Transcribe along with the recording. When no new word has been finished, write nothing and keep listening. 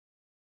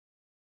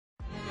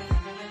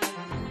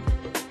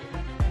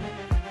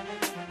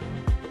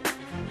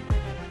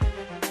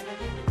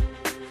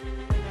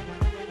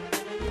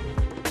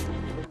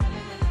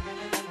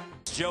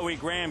Joey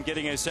Graham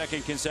getting a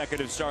second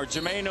consecutive start.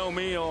 Jermaine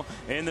O'Neal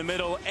in the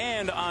middle,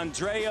 and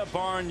Andrea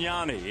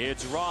Bargnani.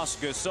 It's Ross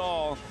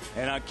Gasol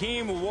and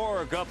Hakeem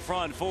Warwick up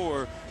front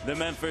for the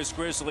Memphis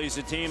Grizzlies,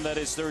 a team that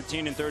is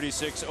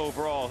 13-36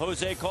 overall.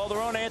 Jose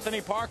Calderon,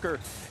 Anthony Parker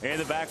in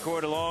the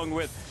backcourt, along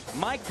with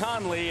Mike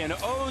Conley and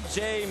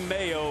O.J.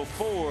 Mayo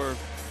for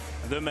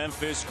the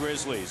Memphis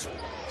Grizzlies.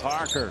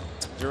 Parker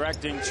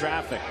directing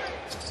traffic.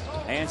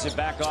 Hands it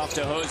back off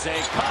to Jose,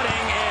 cutting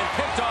and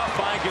picked off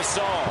by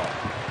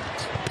Gasol.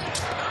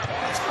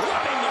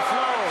 Running the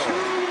floor.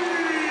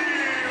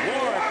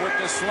 Warwick with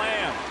the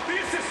slam.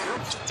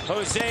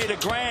 Jose to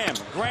Graham.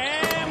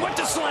 Graham with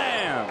the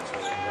slam.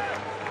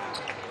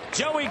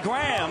 Joey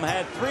Graham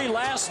had 3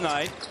 last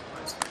night,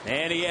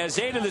 and he has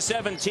 8 of the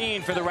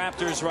 17 for the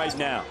Raptors right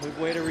now. Good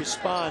way to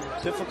respond.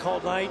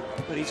 Difficult night,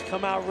 but he's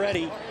come out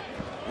ready.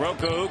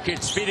 Rocco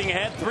Hukic speeding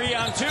ahead,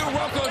 3-on-2.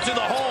 Rocco to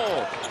the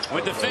hole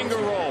with the finger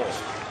roll.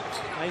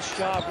 Nice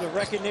job with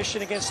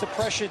recognition against the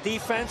pressure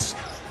defense.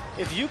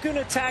 If you can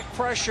attack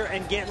pressure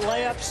and get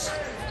layups,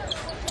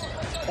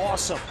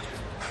 awesome.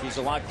 He's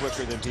a lot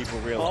quicker than people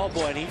realize. Oh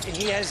boy, and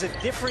he has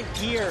a different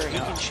gear he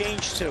can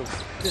change to.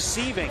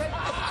 Deceiving.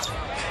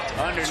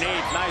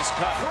 Underneath, nice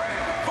cut.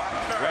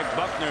 Greg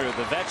Buckner,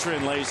 the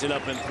veteran, lays it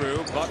up and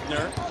through.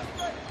 Buckner,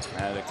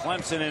 the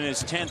Clemson in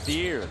his 10th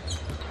year.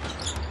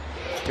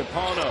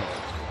 Capono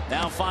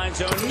now finds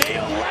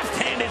O'Neal,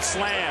 left-handed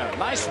slam.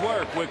 Nice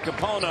work with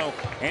Capono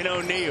and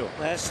O'Neal.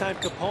 Last time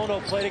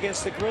Capono played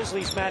against the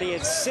Grizzlies, Matt, he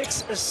had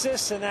 6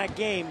 assists in that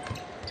game.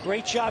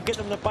 Great job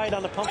getting him to bite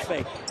on the pump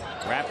fake.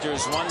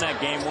 Raptors won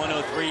that game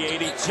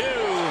 103-82.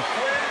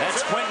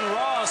 That's Quentin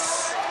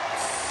Ross.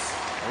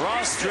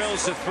 Ross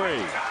drills the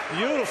 3.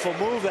 Beautiful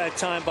move that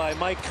time by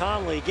Mike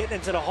Conley, getting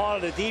into the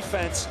heart of the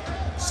defense,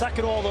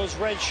 sucking all those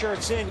red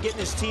shirts in, getting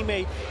his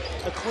teammate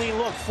a clean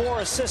look. 4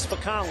 assists for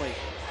Conley.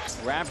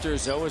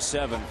 Raptors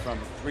 0-7 from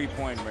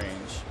 3-point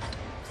range,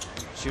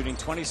 shooting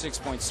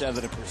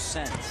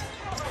 26.7%.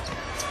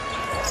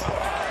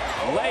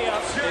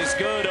 Layup is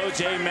good.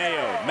 O.J.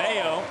 Mayo.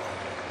 Mayo,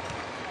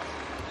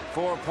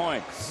 4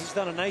 points. He's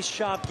done a nice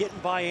job getting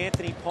by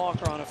Anthony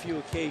Parker on a few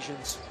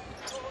occasions.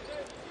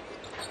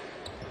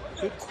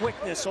 Good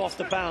quickness off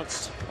the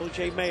bounce.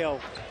 O.J. Mayo.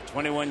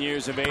 21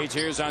 years of age.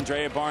 Here's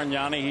Andrea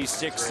Bargnani. He's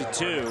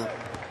 6-2.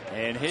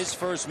 And his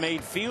first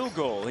made field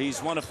goal.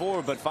 He's 1 of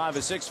 4, but 5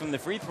 of 6 from the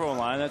free throw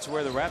line. That's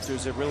where the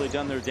Raptors have really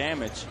done their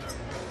damage.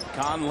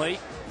 Conley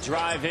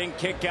driving,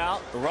 kick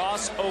out.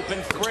 Ross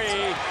open 3.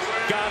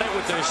 Got it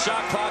with the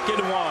shot clock at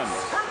 1.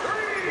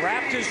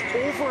 Raptors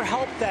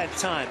overhelped that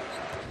time.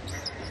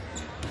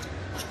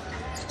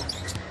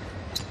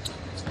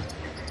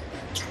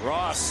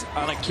 Ross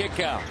on a kick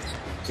out.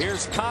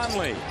 Here's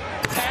Conley.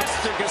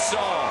 Pass to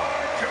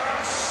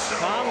Gasol.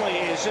 Conley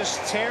is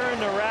just tearing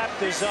the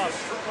Raptors up.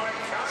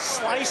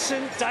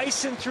 Slicing,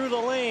 dicing through the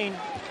lane.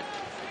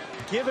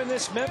 Giving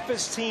this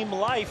Memphis team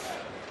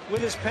life with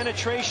his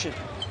penetration.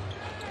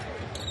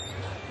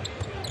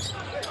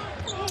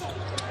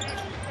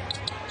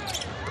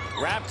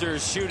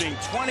 Raptors shooting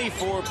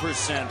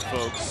 24%,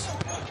 folks.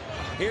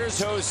 Here's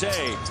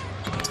Jose.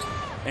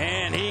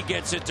 And he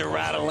gets it to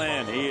rattle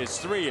in. He is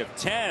 3 of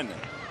 10.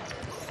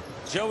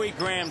 Joey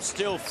Graham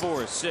still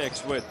 4 of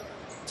 6 with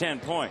 10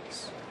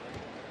 points.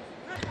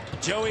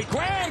 Joey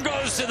Graham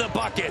goes to the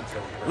bucket.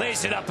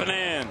 Lays it up and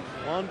in.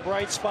 One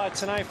bright spot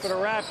tonight for the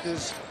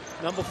Raptors.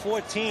 Number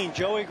 14,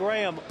 Joey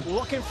Graham,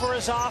 looking for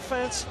his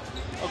offense.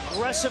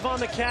 Aggressive on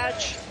the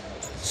catch.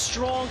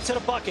 Strong to the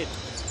bucket.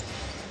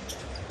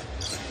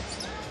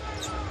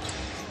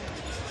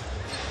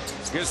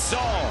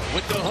 Gasol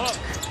with the hook.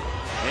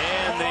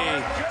 And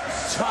the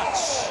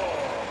touch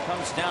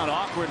comes down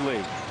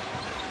awkwardly.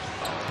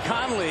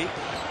 Conley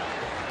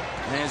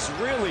has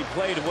really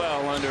played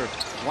well under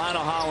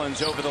Lionel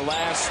Hollins over the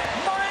last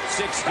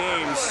 6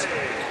 games.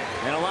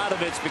 And a lot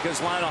of it's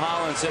because Lionel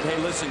Hollins said, hey,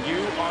 listen, you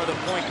are the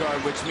point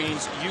guard, which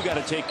means you got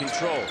to take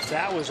control.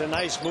 That was a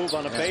nice move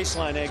on the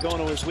baseline there, going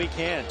to his weak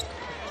hand.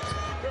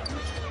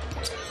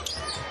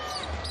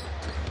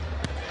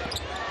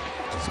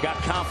 He's got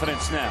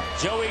confidence now.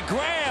 Joey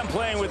Graham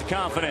playing with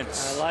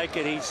confidence. I like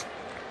it. He's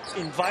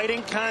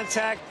inviting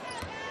contact,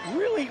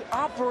 really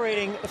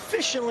operating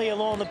efficiently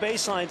along the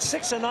baseline.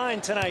 6 of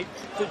 9 tonight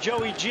for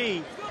Joey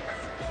G.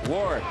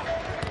 Warwick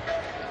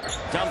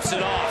dumps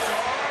it off.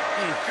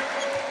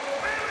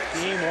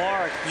 Team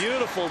Warwick,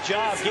 beautiful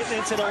job getting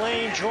into the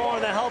lane,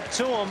 drawing the help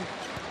to him.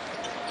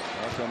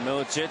 Marko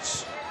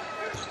Milicic.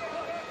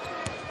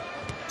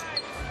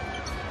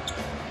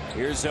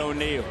 Here's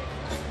O'Neal.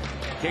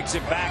 Kicks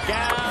it back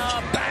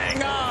out.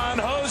 Bang on,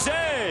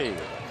 Jose.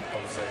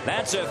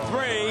 That's a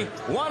 3.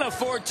 1 of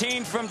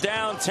 14 from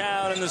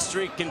downtown, and the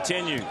streak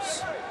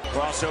continues.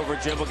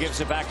 Crossover dribble,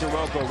 gives it back to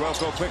Rocco.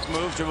 Rocco, quick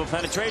move, dribble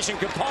penetration.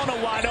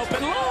 Capono wide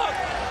open. Look!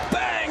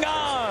 Bang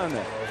on!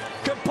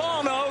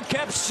 Capono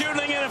kept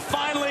shooting, and it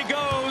finally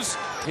goes.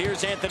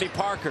 Here's Anthony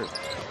Parker.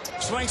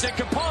 Swings at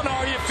Capono.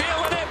 Are you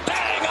feeling it?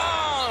 Bang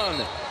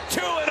on! 2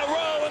 in a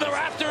row, and the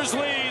Raptors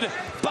lead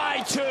by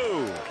 2.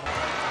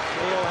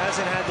 Mayo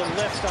hasn't had the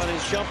lift on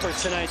his jumper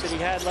tonight that he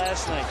had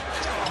last night.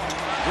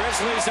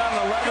 Grizzlies on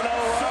an 11-0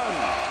 run.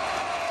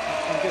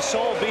 And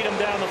Gasol beat him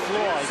down the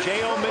floor.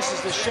 J.O.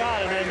 misses the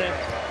shot, and then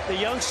the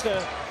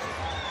youngster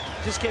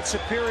just gets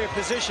superior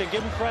position.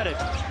 Give him credit.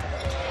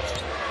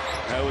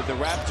 With the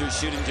Raptors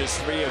shooting just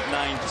 3 of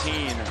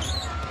 19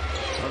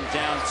 from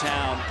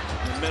downtown.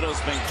 The middle's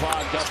been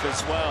clogged up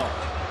as well.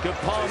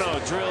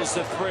 Capono drills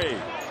the 3.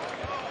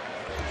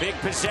 Big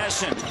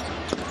possession.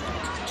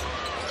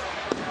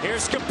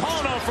 Here's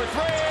Capono for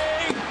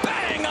 3.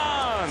 Bang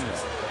on.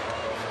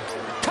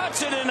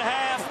 Cuts it in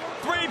half.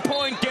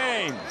 3-point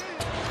game.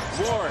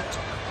 Warren.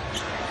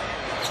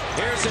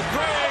 Here's a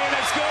 3, and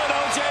it's good.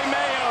 O.J.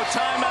 Mayo.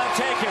 Timeout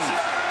taken.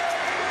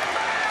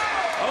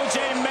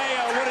 O.J.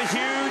 Mayo, what a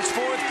huge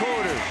fourth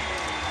quarter.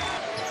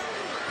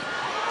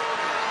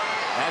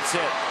 That's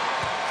it.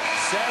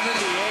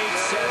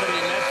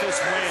 78-70. Memphis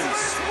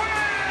wins.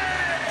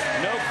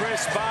 No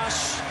Chris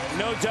Bosh.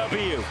 No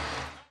W.